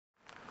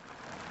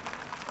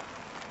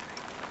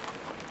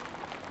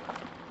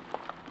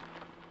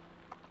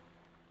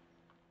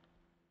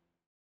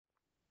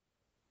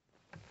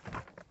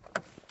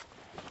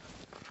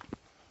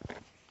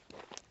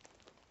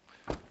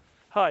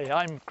Hi,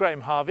 I'm Graham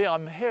Harvey.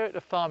 I'm here at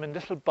the farm in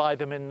Little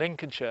Bideham in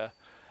Lincolnshire.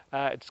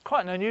 It's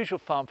quite an unusual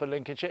farm for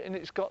Lincolnshire and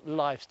it's got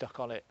livestock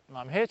on it. And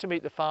I'm here to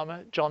meet the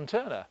farmer, John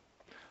Turner.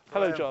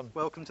 Hello, Graham, John.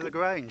 welcome to the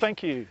Grange.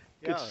 Thank you.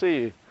 Good to Yeah, see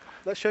you.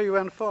 let's show you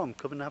around the farm.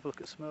 Come and have a look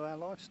at some of our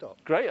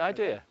livestock. Great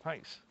idea.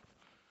 Thanks.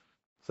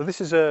 So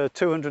this is a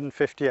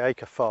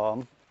 250-acre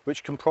farm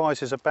which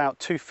comprises about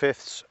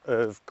 2/5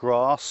 of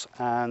grass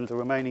and the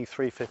remaining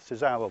 3/5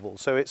 is arable.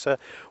 So it's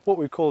what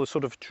we call a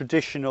sort of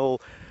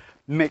traditional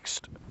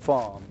mixed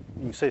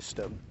farming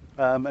system.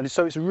 And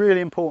so it's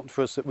really important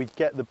for us that we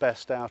get the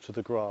best out of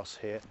the grass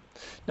here.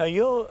 Now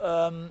you're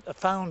a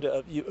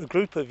founder, a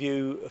group of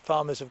you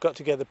farmers have got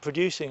together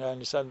producing, I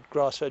understand,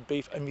 grass-fed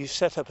beef, and you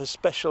set up a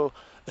special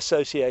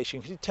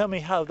association. Can you tell me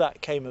how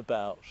that came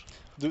about?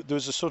 There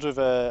was a sort of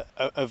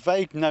a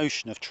vague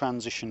notion of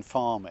transition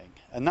farming,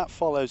 and that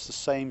follows the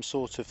same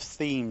sort of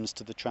themes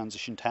to the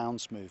transition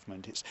towns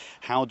movement. It's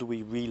how do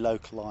we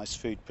relocalise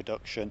food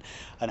production,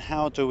 and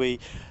how do we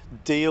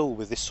deal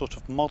with this sort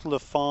of model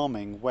of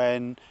farming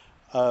when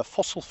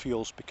fossil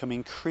fuels become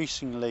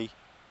increasingly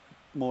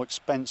more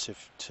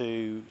expensive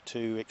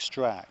to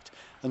extract.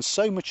 And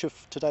so much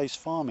of today's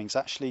farming is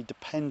actually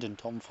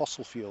dependent on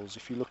fossil fuels.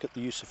 If you look at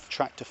the use of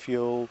tractor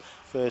fuel,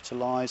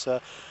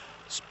 fertiliser,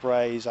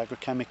 sprays,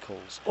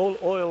 agrochemicals. All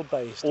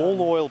oil-based?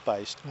 All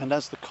oil-based, and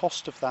as the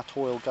cost of that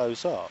oil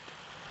goes up,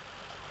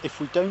 if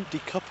we don't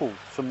decouple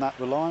from that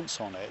reliance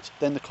on it,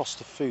 then the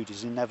cost of food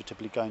is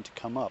inevitably going to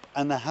come up.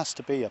 And there has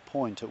to be a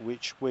point at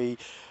which we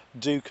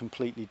do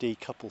completely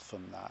decouple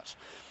from that.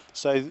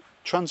 So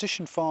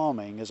transition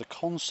farming as a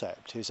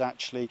concept is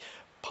actually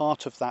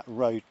part of that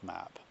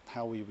roadmap,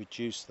 how we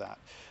reduce that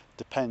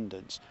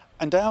dependence.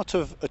 And out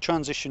of a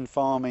transition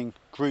farming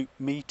group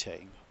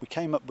meeting, we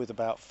came up with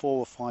about 4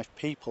 or 5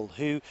 people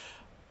who,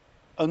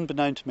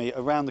 unbeknown to me,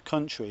 around the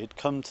country had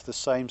come to the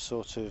same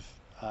sort of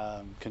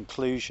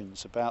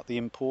conclusions about the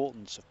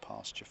importance of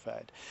pasture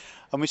fed.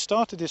 And we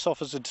started this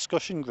off as a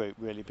discussion group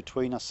really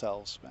between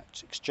ourselves,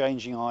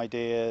 exchanging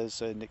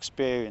ideas and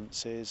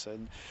experiences,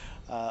 and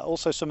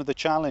also some of the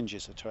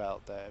challenges that are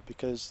out there,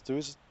 because there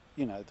is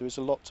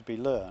a lot to be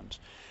learned.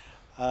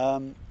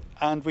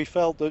 And we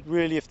felt that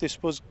really if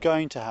this was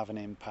going to have an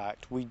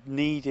impact, we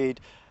needed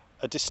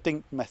a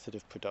distinct method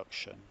of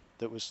production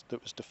that was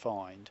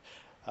defined,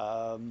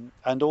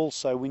 and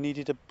also we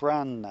needed a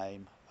brand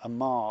name, a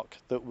mark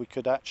that we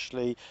could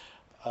actually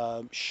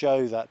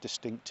show that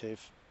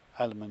distinctive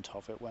element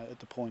of it at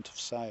the point of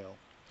sale.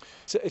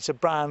 So it's a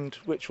brand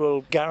which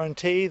will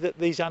guarantee that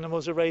these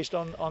animals are raised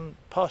on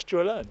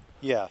pasture alone?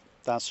 Yeah,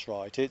 that's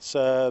right. It's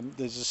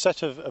there's a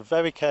set of a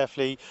very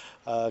carefully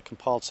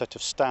compiled set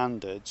of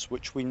standards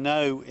which we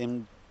know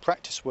in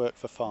practice work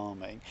for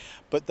farming,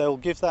 but they'll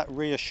give that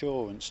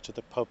reassurance to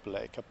the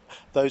public.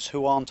 Those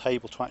who aren't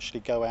able to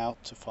actually go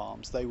out to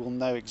farms, they will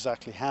know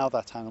exactly how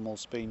that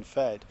animal's been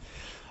fed.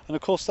 And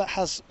of course that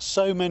has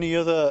so many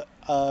other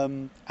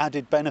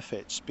added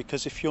benefits,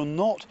 because if you're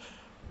not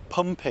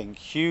pumping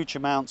huge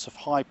amounts of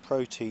high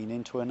protein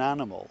into an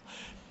animal,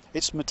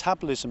 its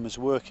metabolism is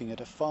working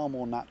at a far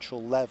more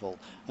natural level,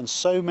 and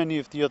so many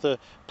of the other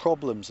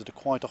problems that are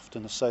quite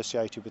often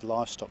associated with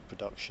livestock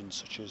production,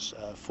 such as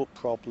foot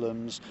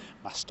problems,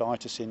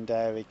 mastitis in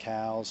dairy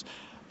cows,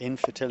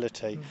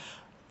 infertility,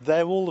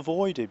 they're all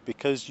avoided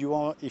because you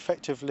are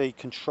effectively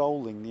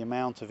controlling the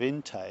amount of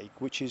intake,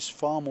 which is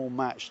far more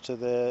matched to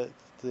the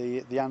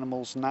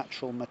animal's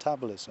natural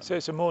metabolism. So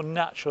it's a more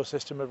natural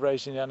system of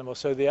raising the animals,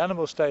 so the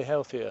animals stay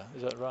healthier,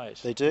 is that right?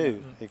 They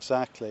do,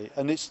 exactly.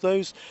 And it's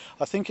those,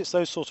 I think it's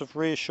those sort of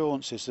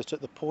reassurances that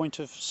at the point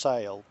of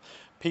sale,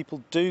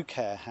 people do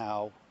care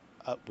how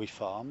we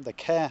farm, they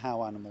care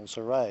how animals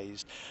are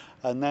raised,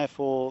 and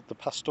therefore the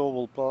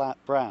pastoral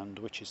brand,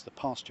 which is the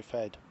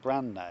pasture-fed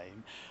brand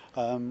name,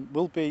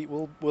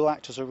 will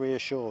act as a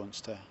reassurance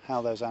to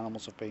how those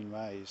animals have been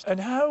raised. And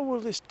how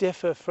will this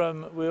differ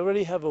from, we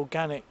already have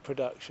organic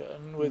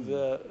production with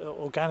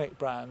organic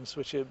brands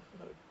which are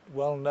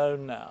well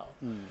known now.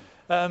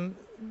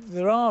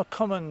 There are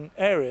common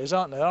areas,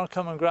 aren't there? There are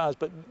common grounds,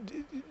 but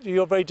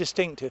you're very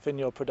distinctive in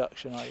your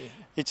production, are you?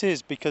 It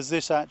is, because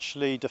this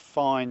actually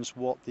defines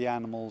what the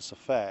animals are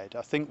fed.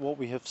 I think what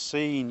we have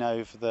seen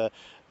over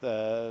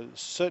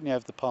certainly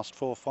over the past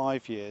 4 or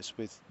 5 years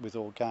with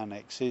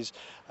organics is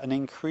an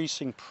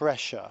increasing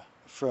pressure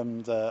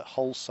from the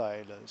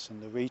wholesalers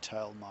and the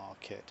retail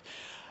market,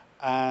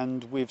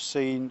 and we've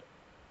seen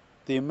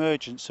the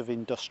emergence of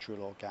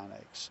industrial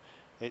organics.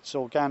 It's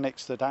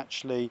organics that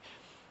actually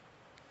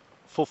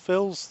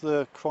fulfills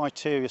the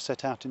criteria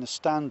set out in the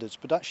standards,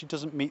 but actually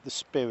doesn't meet the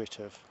spirit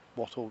of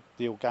what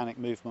the organic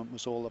movement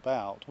was all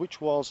about, which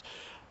was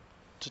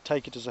to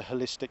take it as a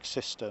holistic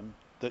system,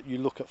 that you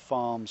look at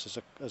farms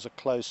as a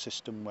closed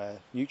system where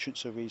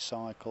nutrients are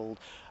recycled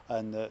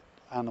and that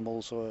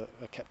animals are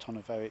kept on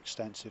a very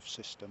extensive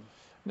system.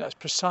 And that's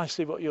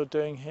precisely what you're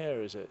doing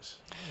here, is it?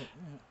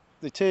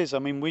 It is. I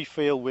mean, we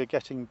feel we're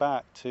getting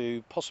back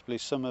to possibly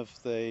some of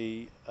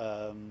the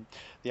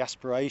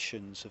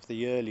aspirations of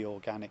the early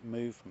organic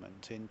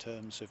movement in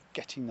terms of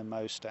getting the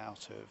most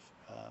out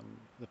of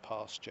the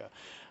pasture.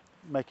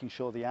 making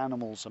sure the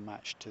animals are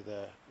matched to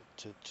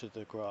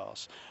the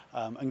grass,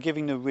 and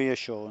giving the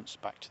reassurance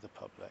back to the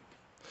public.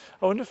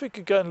 I wonder if we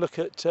could go and look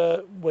at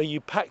where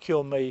you pack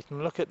your meat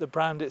and look at the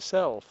brand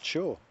itself.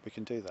 Sure, we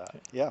can do that.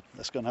 Yeah,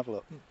 let's go and have a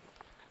look.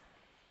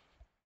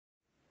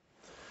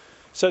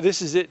 So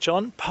this is it,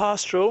 John.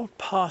 Pastoral,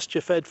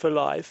 pasture fed for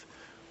life.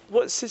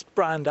 What's this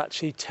brand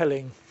actually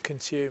telling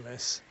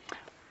consumers?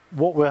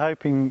 What we're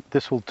hoping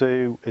this will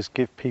do is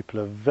give people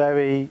a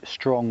very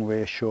strong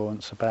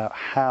reassurance about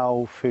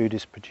how food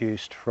is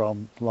produced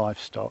from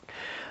livestock.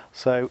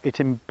 So it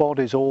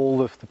embodies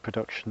all of the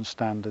production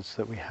standards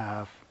that we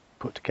have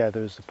put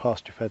together as the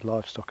Pasture Fed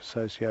Livestock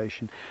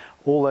Association.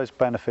 All those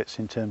benefits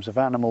in terms of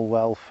animal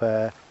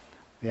welfare,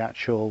 the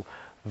actual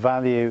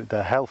value,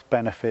 the health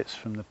benefits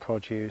from the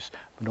produce,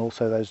 and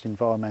also those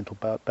environmental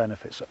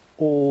benefits are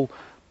all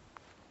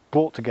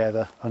brought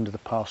together under the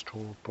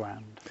Pastoral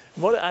brand.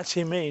 What it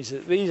actually means is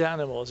that these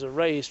animals are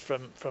raised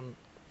from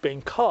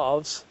being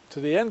calves to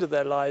the end of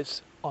their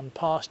lives on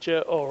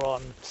pasture or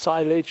on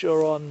silage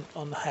or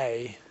on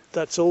hay.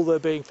 That's all they're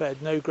being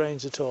fed, no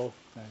grains at all.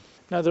 No.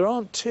 Now there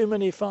aren't too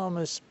many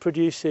farmers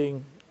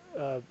producing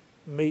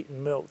meat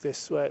and milk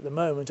this way at the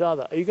moment, are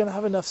there? Are you going to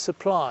have enough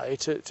supply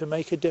to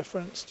make a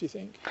difference, do you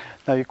think?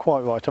 No, you're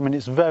quite right. I mean,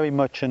 it's very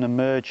much an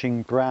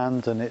emerging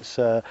brand, and it's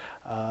a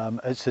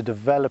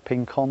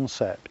developing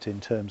concept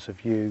in terms of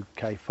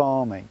UK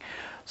farming.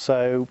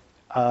 So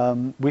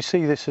we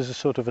see this as a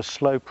sort of a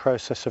slow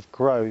process of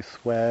growth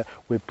where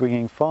we're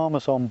bringing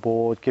farmers on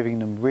board, giving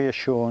them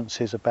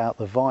reassurances about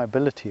the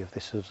viability of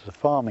this as a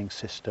farming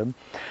system.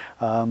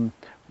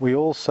 We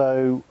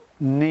also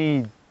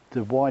need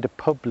the wider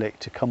public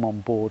to come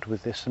on board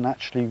with this and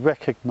actually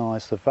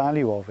recognise the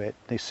value of it,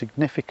 the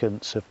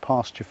significance of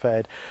pasture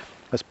fed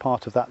as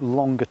part of that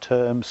longer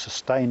term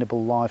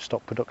sustainable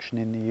livestock production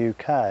in the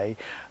UK,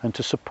 and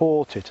to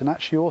support it and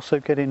actually also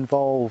get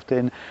involved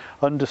in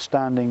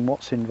understanding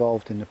what's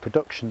involved in the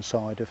production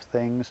side of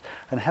things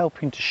and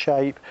helping to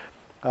shape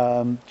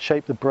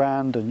the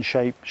brand and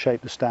shape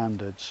the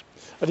standards.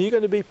 And are you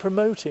going to be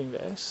promoting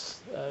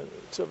this,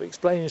 sort of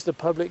explaining to the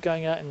public,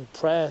 going out in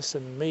press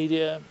and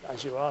media,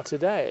 as you are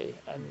today,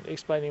 and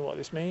explaining what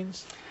this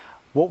means?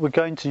 What we're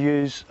going to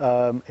use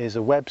is a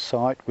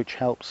website which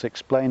helps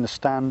explain the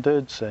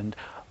standards and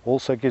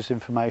also gives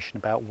information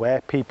about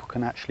where people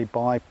can actually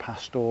buy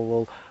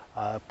pastoral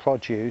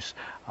produce,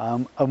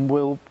 and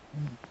we'll,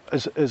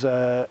 as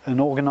an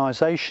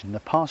organisation, the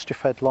Pasture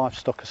Fed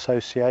Livestock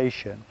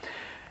Association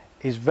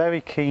is very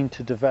keen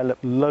to develop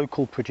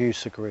local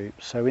producer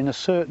groups. So in a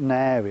certain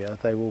area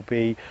there will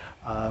be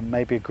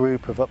maybe a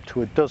group of up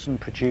to a dozen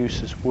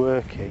producers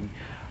working,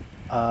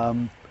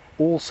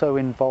 also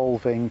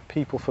involving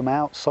people from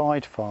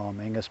outside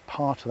farming as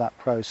part of that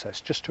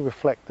process, just to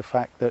reflect the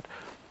fact that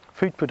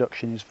food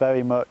production is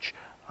very much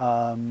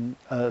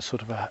a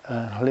sort of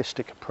a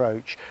holistic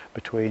approach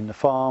between the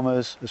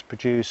farmers as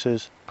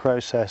producers,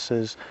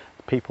 processors,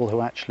 people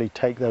who actually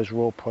take those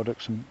raw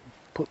products and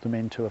put them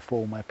into a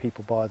form where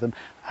people buy them,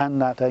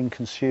 and that end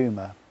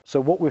consumer.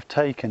 So what we've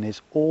taken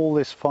is all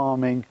this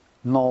farming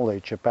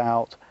knowledge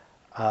about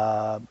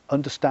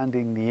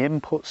understanding the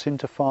inputs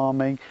into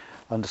farming,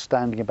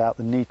 understanding about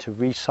the need to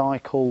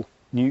recycle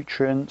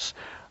nutrients,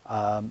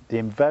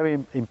 the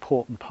very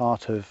important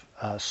part of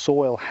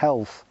soil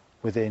health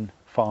within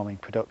farming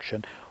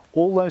production.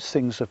 All those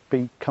things have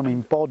become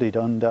embodied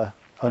under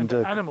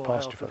animal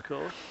pasture health, of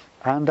course,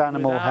 and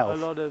animal without health.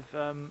 a lot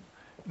of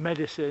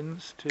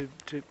medicines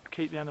to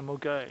keep the animal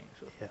going.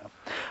 Yeah,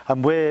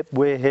 and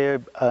we're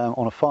here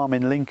on a farm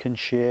in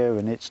Lincolnshire,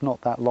 and it's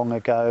not that long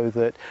ago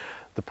that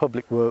the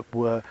public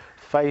were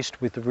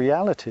faced with the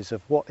realities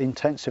of what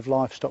intensive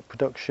livestock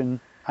production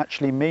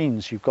actually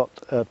means. You've got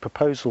a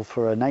proposal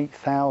for an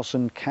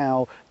 8,000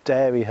 cow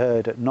dairy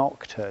herd at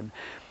Nocton,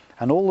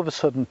 and all of a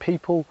sudden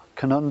people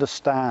can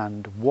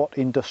understand what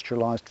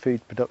industrialised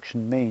food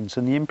production means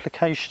and the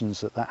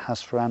implications that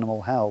has for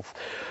animal health.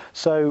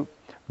 So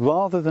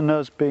rather than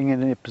us being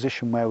in a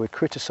position where we're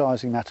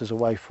criticising that as a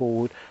way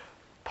forward,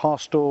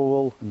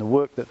 pastoral and the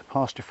work that the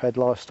Pasture Fed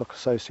Livestock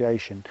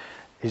Association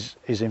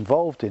is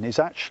involved in is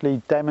actually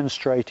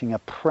demonstrating a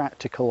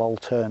practical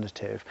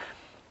alternative,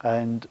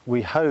 and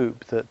we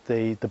hope that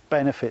the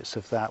benefits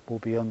of that will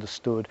be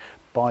understood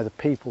by the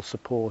people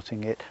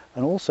supporting it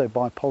and also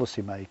by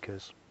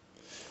policymakers.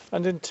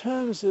 And in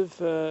terms of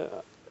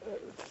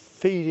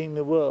feeding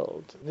the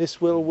world, this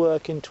will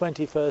work in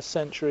 21st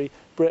century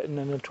Britain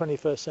and a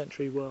 21st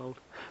century world.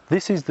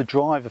 This is the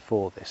driver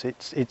for this.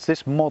 It's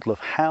this model of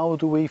how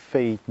do we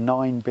feed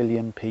 9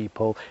 billion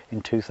people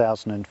in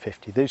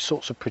 2050, those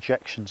sorts of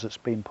projections that's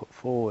been put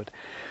forward.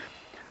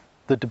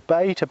 The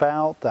debate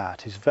about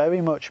that is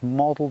very much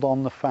modelled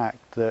on the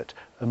fact that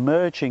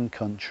emerging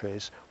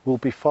countries will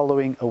be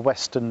following a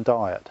Western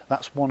diet.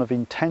 That's one of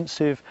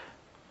intensive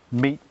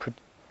meat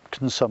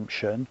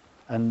consumption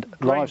and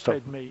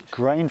livestock,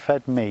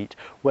 grain-fed meat,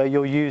 where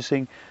you're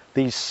using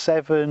these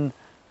 7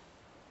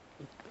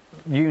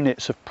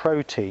 units of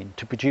protein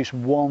to produce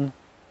 1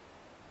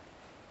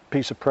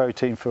 piece of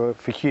protein for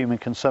human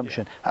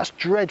consumption. That's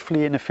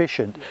dreadfully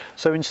inefficient.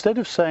 So instead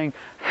of saying,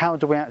 how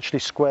do we actually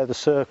square the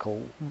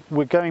circle,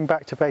 we're going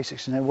back to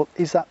basics and saying, well,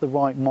 is that the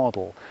right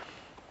model?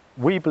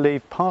 We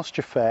believe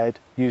pasture fed,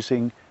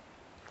 using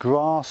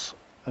grass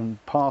and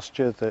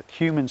pasture that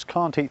humans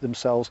can't eat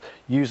themselves,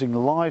 using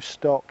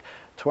livestock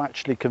to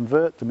actually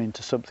convert them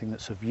into something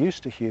that's of use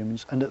to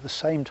humans, and at the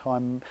same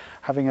time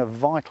having a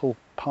vital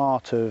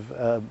part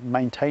of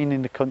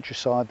maintaining the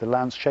countryside, the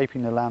lands,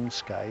 shaping the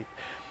landscape.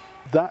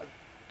 That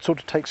sort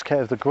of takes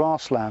care of the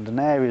grassland and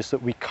areas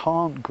that we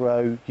can't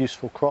grow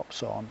useful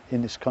crops on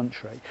in this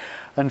country,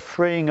 and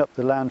freeing up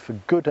the land for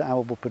good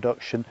arable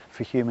production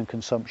for human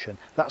consumption.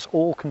 That's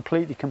all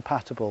completely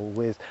compatible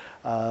with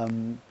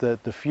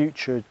the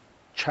future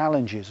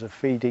challenges of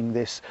feeding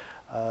this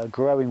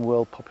growing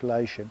world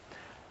population.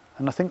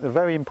 And I think the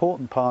very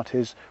important part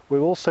is we're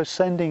also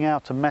sending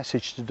out a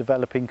message to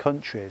developing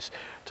countries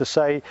to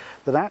say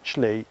that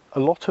actually a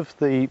lot of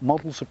the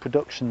models of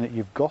production that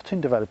you've got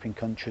in developing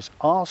countries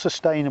are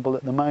sustainable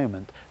at the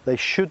moment. They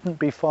shouldn't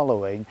be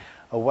following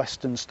a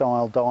Western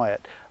style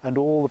diet and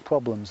all the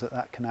problems that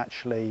that can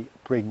actually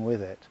bring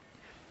with it.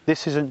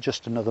 This isn't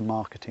just another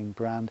marketing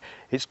brand.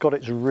 It's got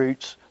its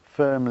roots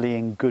firmly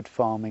in good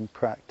farming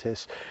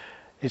practice.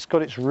 It's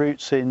got its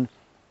roots in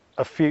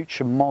a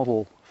future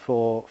model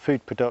for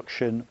food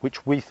production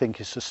which we think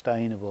is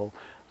sustainable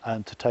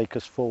and to take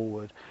us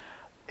forward.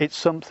 It's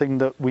something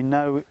that we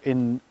know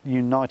in the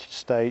United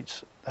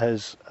States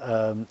has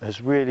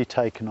really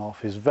taken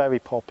off, is very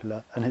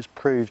popular, and has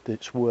proved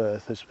its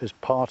worth as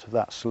part of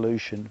that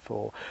solution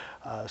for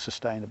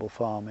sustainable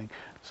farming.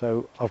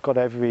 So I've got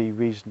every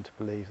reason to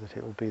believe that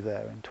it will be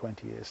there in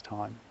 20 years'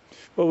 time.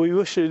 Well, we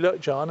wish you luck,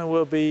 John, and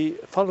we'll be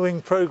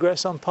following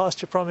progress on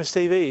Pasture Promise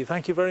TV.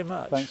 Thank you very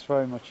much. Thanks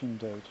very much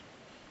indeed.